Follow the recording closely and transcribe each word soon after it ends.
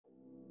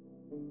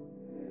We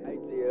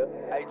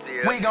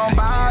gon'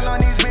 ball on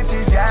these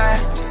bitches, yeah.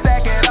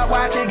 Stack it up,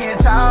 watch it get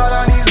tall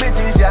on these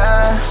bitches,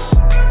 yeah.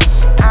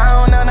 I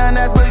don't know none of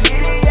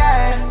spaghetti,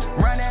 yeah.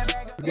 Run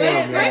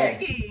that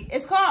back.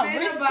 It's called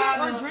risky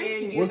or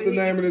drinking. What's the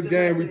name of this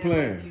game we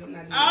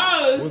playing?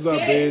 Oh, what's up,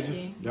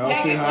 Benji? Y'all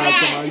say hi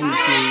to my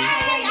YouTube.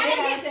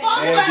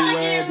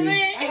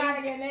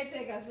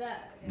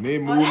 They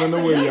moving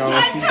away,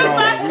 y'all. She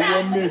gone. We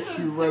gonna miss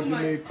you,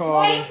 Reginae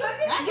Carter.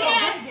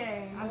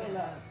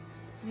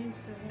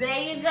 There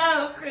you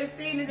go,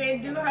 Christina. They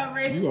do her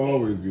risky. You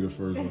always be the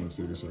first one to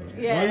see the show.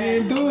 Yeah. Why you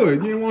ain't do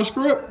it? You ain't want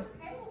script?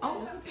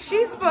 Oh,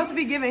 she's supposed to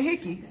be giving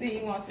hickeys. See,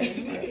 you want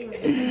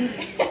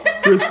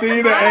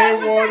Christina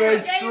ain't want a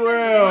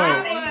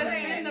script.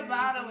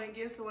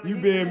 You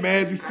be in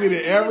Magic City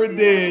every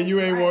day and you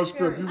ain't want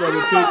script. You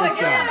better take a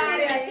shot.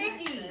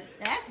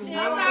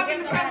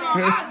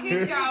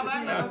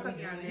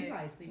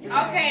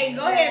 Okay,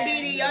 go ahead,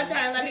 BD. Your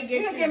turn. Let me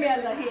get you. Give me a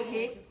little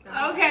hick.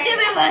 Okay. Give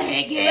me a little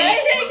hick.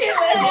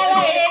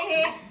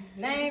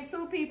 Name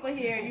 2 people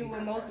here you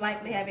will most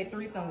likely have a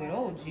threesome with.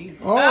 Oh,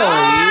 Jesus. Oh, Lord.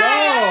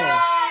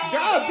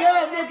 God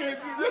damn,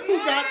 look who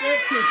got that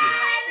ticket.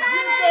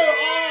 You better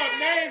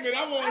name it. I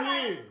want to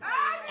hear it.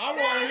 I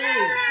want to hear it. I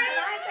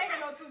ain't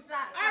taking no 2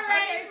 shots. All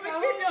right, what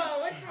you doing?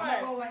 Which one?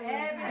 I'm going with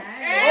Abby.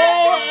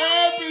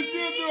 Oh, Abby,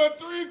 she'll do a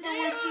threesome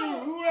with you.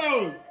 Who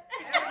else?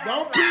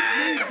 Don't pick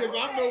me, because I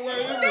know where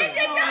it is.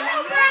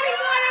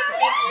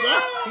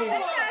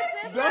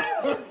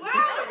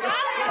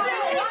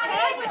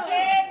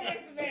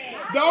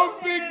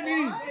 Don't pick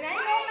me.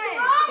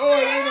 Oh,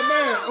 it ain't a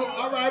man. Oh,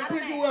 all right,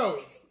 pick who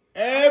else.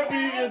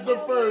 Abby is the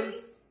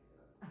first.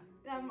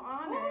 I'm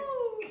honored.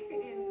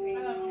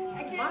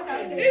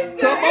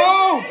 Come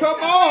on. I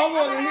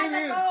want to hear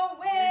this.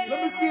 Let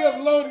me see if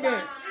low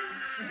neck.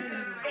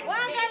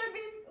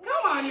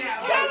 Come on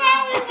now.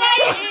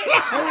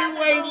 We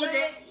waiting. Look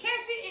at. Can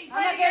she eat?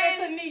 I'm gonna give it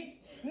to Nick.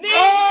 Oh,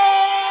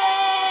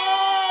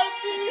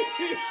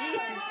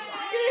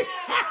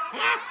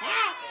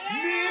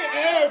 Nee and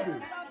Abby.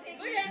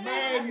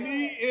 Man,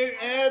 Nee and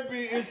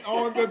Abby is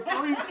on the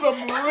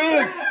threesome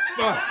list.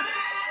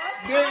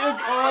 They is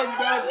on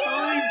the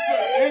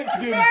threesome. It's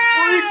getting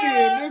freaky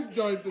in this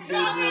joint today,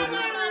 baby.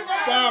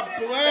 Stop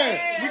playing.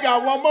 We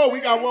got one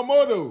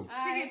more though.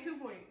 She get 2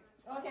 points.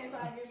 Okay, so I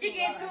get She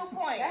get 2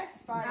 points.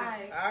 That's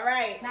fine. All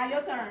right. Now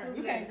your turn.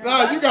 You can't.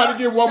 Nah, you got to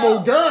get one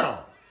more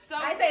girl. So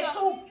I said 2.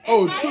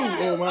 Oh, 2.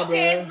 Oh, my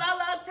okay, bad.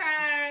 Lolo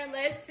turn.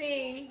 Let's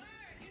see.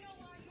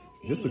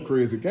 This is a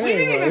crazy game We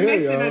didn't right even here,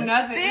 mix it or y'all.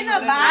 nothing.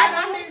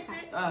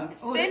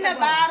 Spin the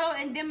bottle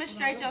and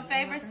demonstrate your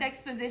favorite sex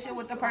position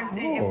with the person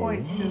it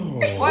points to.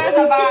 Where's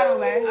the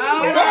bottle at?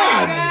 God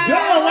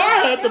damn,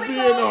 I had to be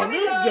in on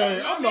this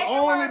game. I'm the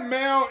only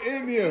male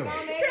in here.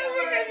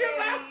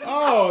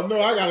 Oh, no,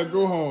 I got to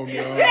go home,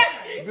 y'all.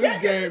 This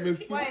game is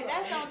too... Wait,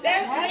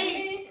 that's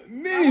me.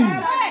 Nee.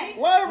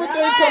 Why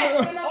everything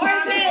coming up? Or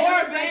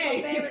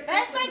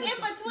that's like in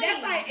between.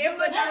 That's like in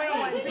between.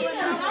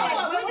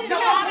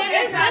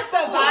 That's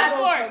the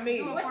bottle for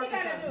me.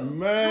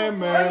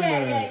 Man. I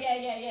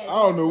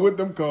don't know what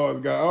them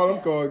cards got. All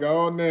them cards got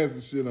all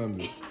nasty shit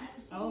under it.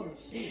 Oh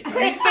shit.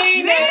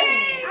 Christina.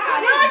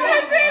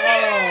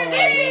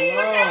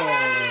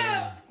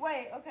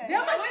 Wait, okay.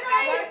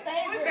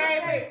 What's your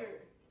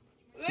favorite?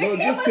 No,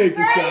 just take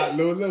the shot,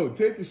 Lolo.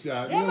 Take the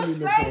shot. You don't need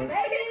no point.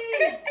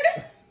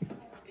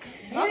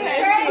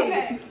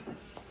 Okay.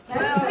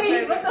 Let's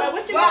see.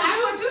 What you I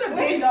want you to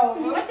be though.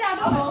 What y'all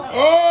doing?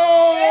 Oh!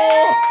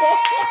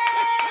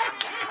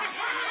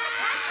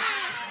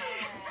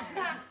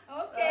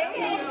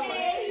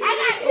 Okay. I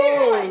got 2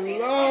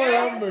 points. Oh, Lord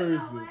have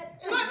mercy.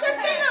 Look,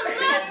 Christina,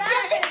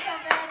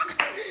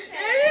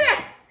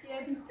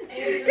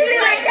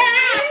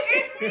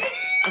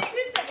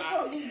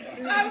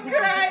 I'm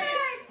crying.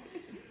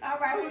 All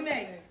right, who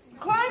next?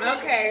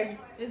 Okay.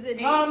 Is it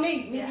me?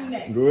 You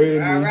next. Go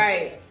ahead, All man.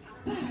 right.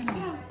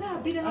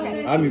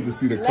 I need to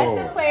see the Let the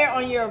card. player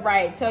on your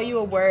right tell you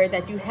a word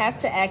that you have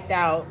to act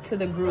out to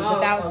the group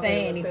without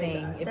saying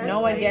anything. If no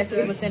one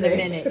guesses within a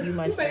minute, you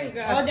must win.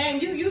 Oh, dang,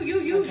 you.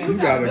 You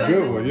got a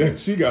good one. Yeah,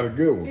 she got a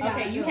good one.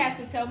 Okay, you have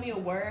to tell me a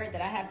word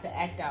that I have to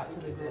act out to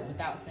the group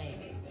without saying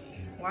anything.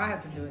 Why I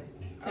have to do it?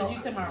 Because you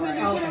took my right.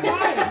 Oh,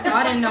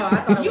 I didn't know. I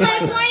thought it You was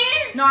ain't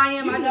playing? No, I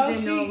am. I just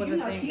didn't know it was a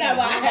thing. That's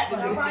why I have to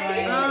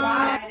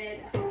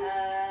do it.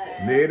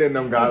 Ned and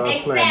them got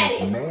us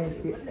playing this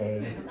nasty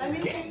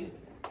ass game.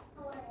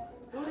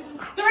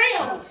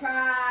 Thrills.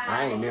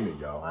 I ain't in it,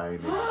 y'all. I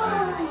ain't in it.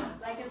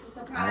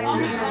 I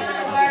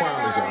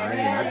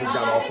just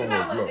got off from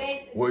work. Look,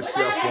 what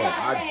chef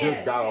want? I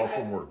just got off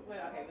from work.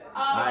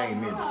 I ain't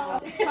in it.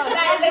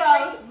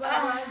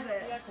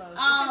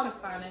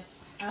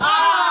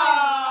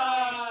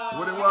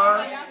 What it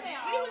was?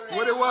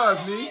 What it was,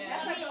 Nee?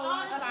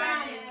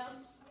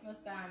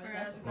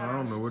 I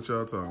don't know what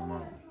y'all talking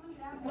about.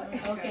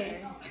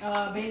 Okay.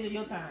 Benji,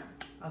 your turn.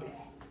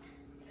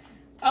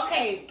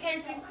 Okay,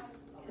 Casey.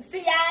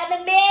 See y'all in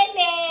a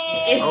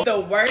minute. It's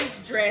the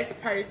worst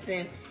dressed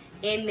person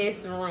in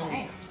this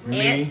room.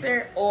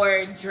 Answer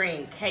or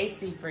drink.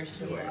 Casey for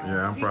sure.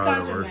 Yeah, I'm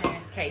probably the worst.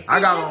 Casey. I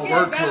got on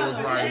work clothes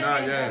right now,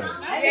 yeah.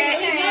 Yeah,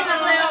 he's getting a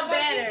little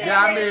better.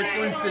 Yeah, I made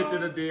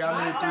 $350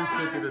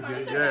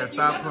 today. Yeah,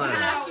 stop playing.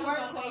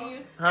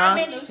 How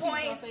many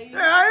points? Yeah,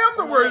 I am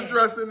the worst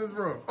dressed in this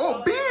room.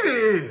 Oh, Beat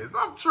is.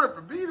 I'm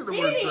tripping. Beat the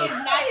worst Beat is dressed.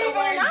 not the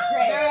worst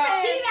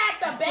dressed. She not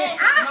the best,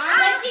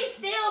 but she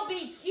still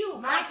be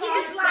cute. Like she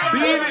is like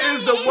Beat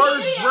is the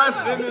worst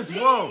dressed in this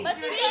room. But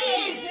she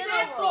is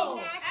simple.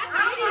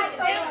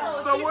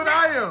 So what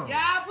I am?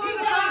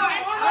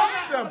 I'm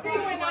simple.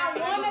 When I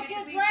want to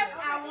get dressed,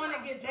 I want to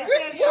get dressed.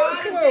 This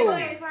work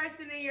clothes.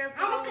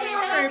 I'm going to tell you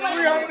I made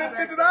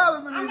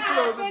 $350 in these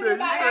clothes today. You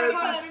said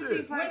some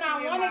shit. when I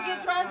want to get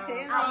dressed,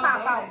 I'll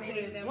pop out,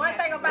 baby. One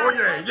thing about Oh, it,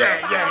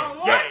 yeah.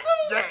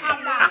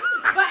 I'm not.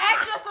 But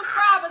ask your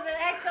subscribers and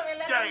ask them and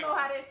let them know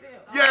how they feel.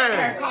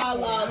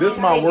 Yeah. This is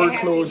my work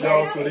clothes,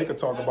 y'all, so they can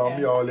talk about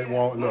me all they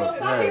want. Look,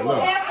 yeah,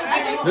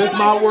 look. This is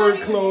my work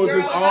clothes.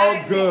 It's all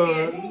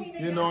good.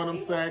 You know what I'm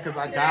saying? Because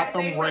I got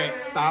them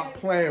racks. Stop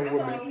playing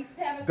with me.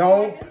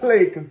 Don't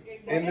play, because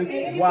in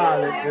this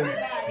wallet is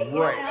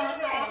racks.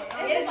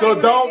 So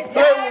don't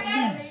play with me.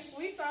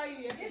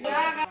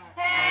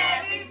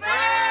 Happy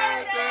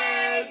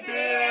birthday,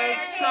 dear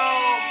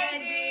Chomp.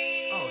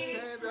 Candy. Oh,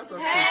 Candy, I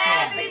thought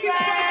Happy you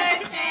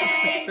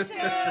birthday to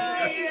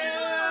you.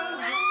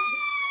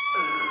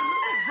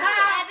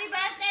 Happy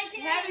birthday,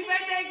 Candy. Happy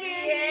birthday,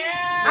 Candy.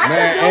 Yeah.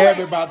 Man,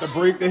 Abby about to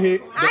break the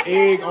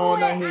egg on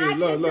her head.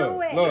 Look.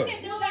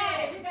 You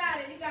got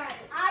it.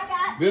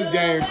 This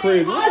game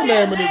crazy. What's the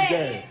name of this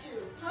game?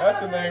 That's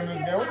the name of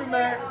this game. What's the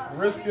name?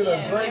 Risk it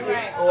or drink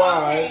it? Oh,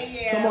 all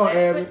right. Come on,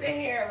 Abby.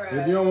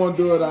 If you don't want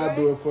to do it, I'll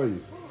do it for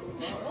you.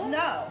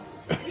 No.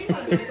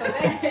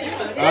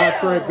 I'll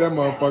crank that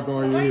motherfucker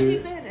on your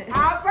head.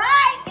 All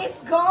right, it's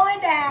going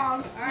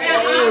down.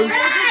 Oh,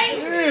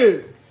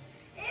 shit.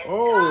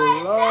 Oh,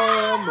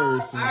 Lord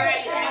mercy. All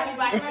right,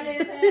 everybody. All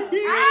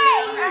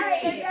right,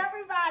 it's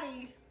everybody.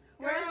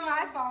 Where's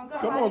my phone?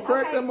 Come on,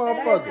 crack that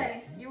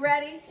motherfucker. You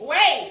ready?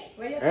 Wait.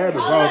 Abby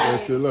bought that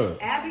shit,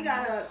 look. Abby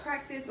gotta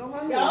crack this on her.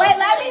 Wait,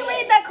 let me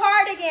read the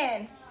card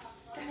again.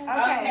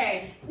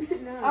 Okay.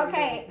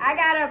 Okay, I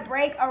gotta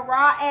break a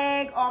raw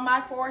egg on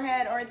my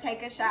forehead or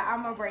take a shot.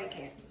 I'm gonna break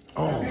it.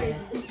 Oh,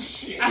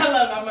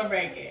 I'm gonna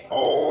break it.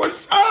 oh,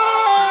 it's... Oh,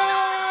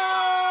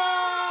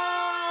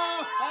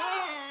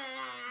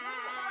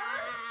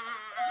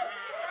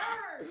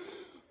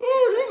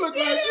 you look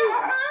like you...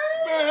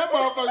 Man, that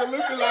motherfucker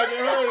looking like it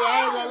hurt.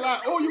 I ain't gonna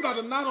lie. Oh, you got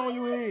a knot on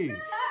your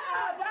head.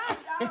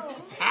 No,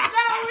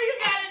 you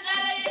got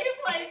another. You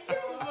play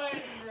too much.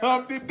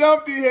 Humpty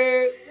Dumpty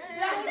head.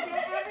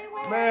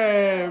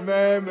 Man.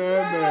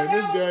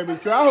 This game is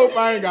crazy. I hope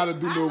I ain't gotta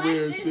do no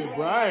weird shit,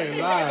 bro. I ain't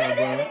lying,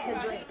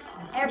 bro.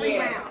 Every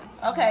round.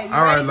 Okay.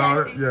 All right,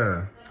 Laura.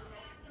 Yeah.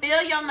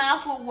 Fill your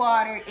mouth with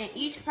water, and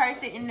each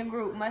person in the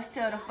group must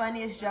tell the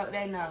funniest joke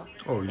they know.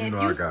 Oh, you if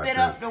know you I got spit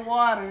this. up the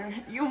water,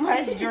 you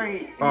must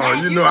drink. Oh, Now,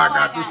 you know I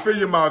got this. Fill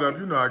your mouth up.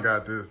 You know I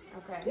got this.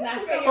 Okay.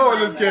 Oh,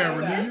 this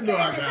camera, dude. You know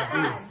I got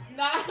this.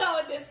 Not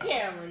with this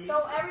camera.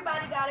 So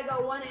everybody gotta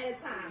go one at a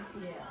time.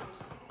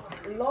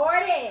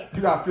 Lord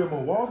You got to fill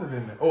more water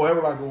in there. Oh,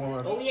 everybody go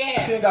one. Oh,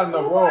 yeah. She ain't got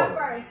enough Who water. going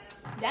first?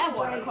 That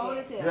water cold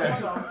as hell. Yeah.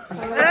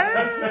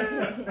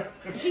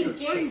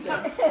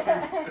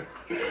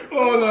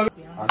 Hold on. Hold on.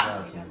 I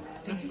got you.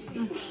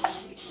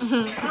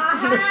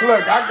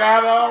 Look, I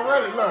got it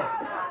already. Look.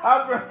 I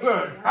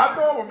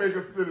know I'm going to make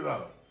her spit it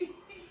out.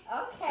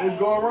 Okay. It's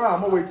going around. I'm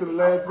going to wait till the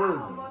last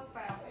person.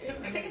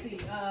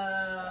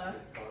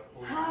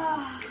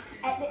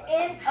 At the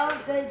end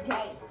of the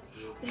day.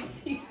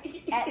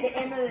 At the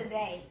end of the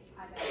day.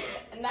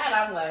 Not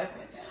I'm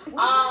laughing.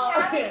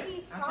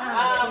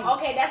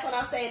 Okay, that's what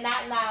I'm saying.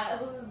 Not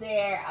who's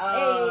there?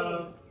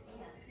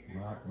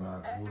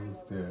 Knock, who's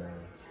there?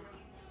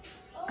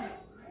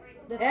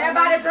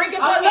 Everybody drinking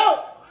for you.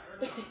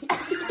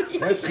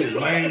 That shit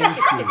lame as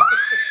shit.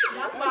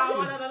 That's why I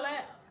wanted to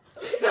laugh.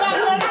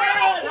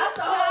 That's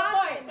the whole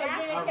point.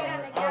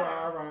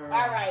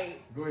 All right.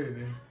 Go ahead,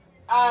 then.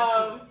 I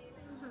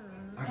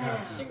got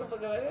you.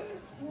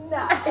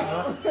 No.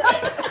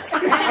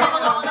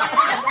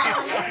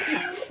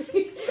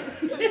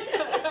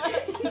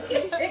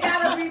 It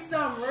gotta be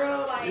some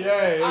real like.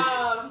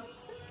 Yeah.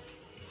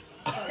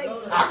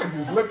 I can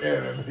just look at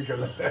it and make her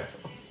laugh.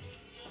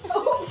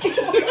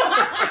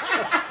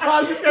 How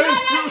you can't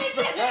use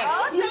that?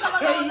 You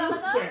can't use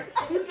that.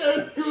 You can't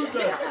use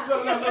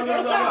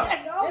that.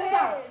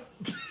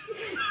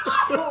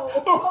 No.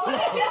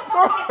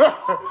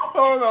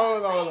 Hold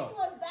on.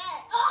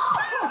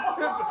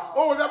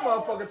 Oh, that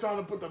motherfucker trying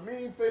to put the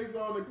mean face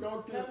on the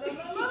donkey. Look,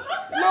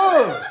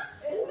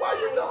 why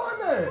you doing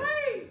that?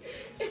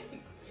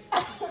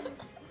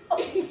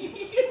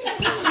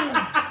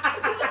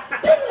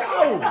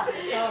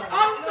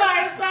 I'm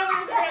sorry,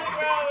 something's really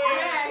wrong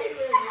with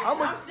me. I'm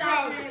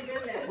shocked.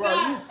 Bro, I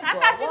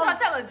thought you was gonna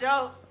tell a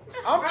joke.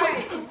 I'm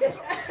trying.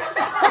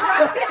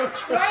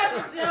 Where's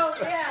the joke?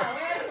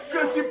 Yeah.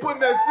 Cause she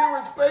putting that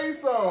serious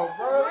face on,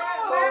 bro.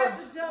 Where's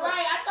the joke?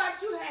 Right, I thought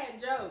you had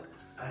jokes.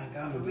 I ain't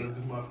got no joke,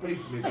 just my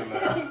face making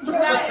laugh.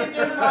 Not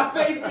just my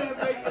face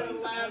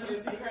making laugh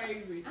is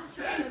crazy.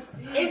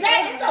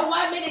 It's a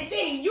 1 minute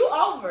thing. You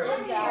over it.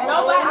 Nobody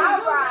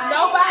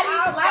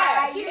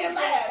laughed. She didn't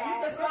laugh. You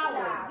can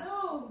swallow it.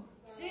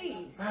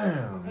 Jeez.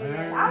 Damn,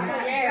 man.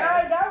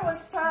 Yeah. That was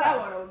tough. That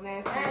one was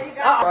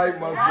nasty. Right,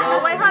 must go.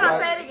 Oh, wait, hold on.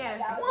 Say it again.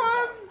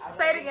 What?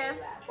 Say it again.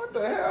 What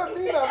the hell?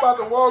 You not about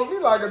to walk me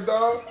like a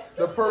dog.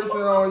 The person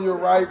on your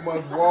right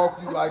must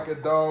walk you like a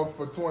dog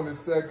for 20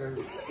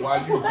 seconds while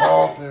you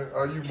talking,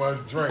 or you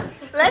must drink.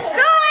 Let's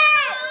do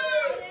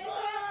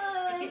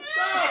it.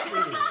 Stop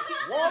it.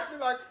 Walk me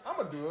like I'm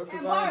gonna do it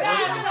because I'm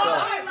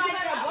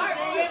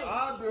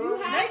I'll do it.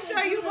 Make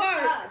sure you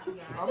work.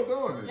 I'm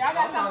doing it. Y'all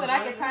got something I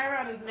can tie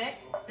around his neck?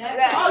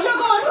 Oh, you're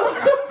going to do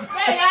it too.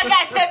 Hey, y'all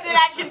got something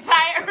I can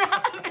tie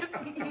around his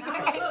neck?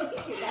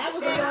 That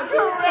was a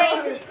good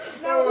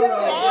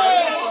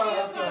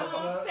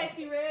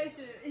Sexy red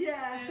shit.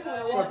 Yeah.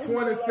 For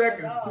 20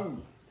 seconds too.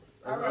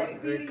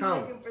 It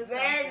count.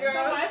 There, girl.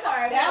 That's all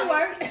right. That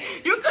worked.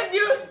 You could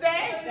use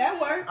that. That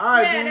worked. All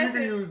right, then you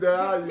can use that.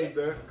 I'll use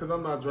that because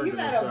I'm not drinking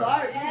this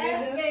shot.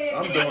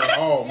 I'm doing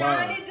all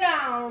mine.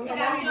 Down.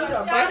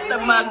 That's the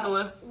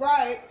muggler.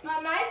 Right. My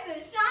nice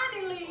and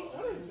shiny leash.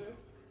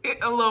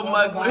 A little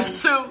muggler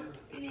too.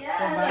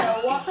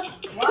 Yeah. Walk like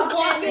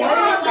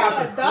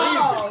a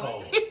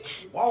dog.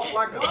 Walk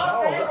like a dog.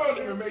 That don't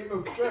even make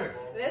no sense.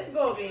 Let's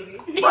go, baby.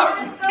 Let's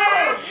go.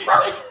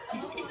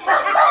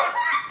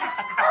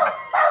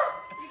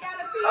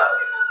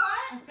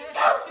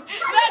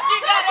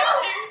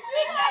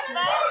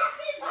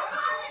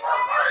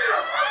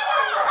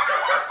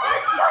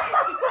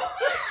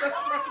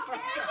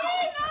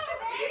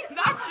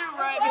 Not you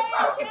running.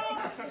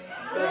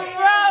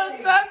 Bro,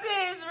 something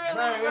is really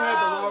Man, they had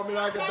to walk me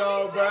like a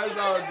dog, but it's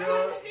all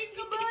good.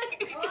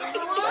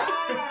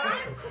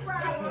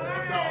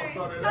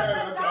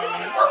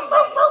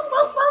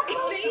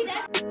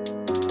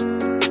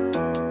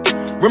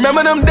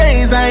 Remember them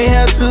days I ain't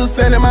had 2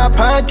 cents in my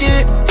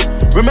pocket.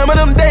 Remember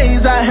them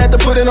days I had to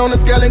put it on the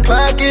scale and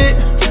clock it.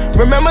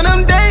 Remember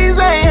them days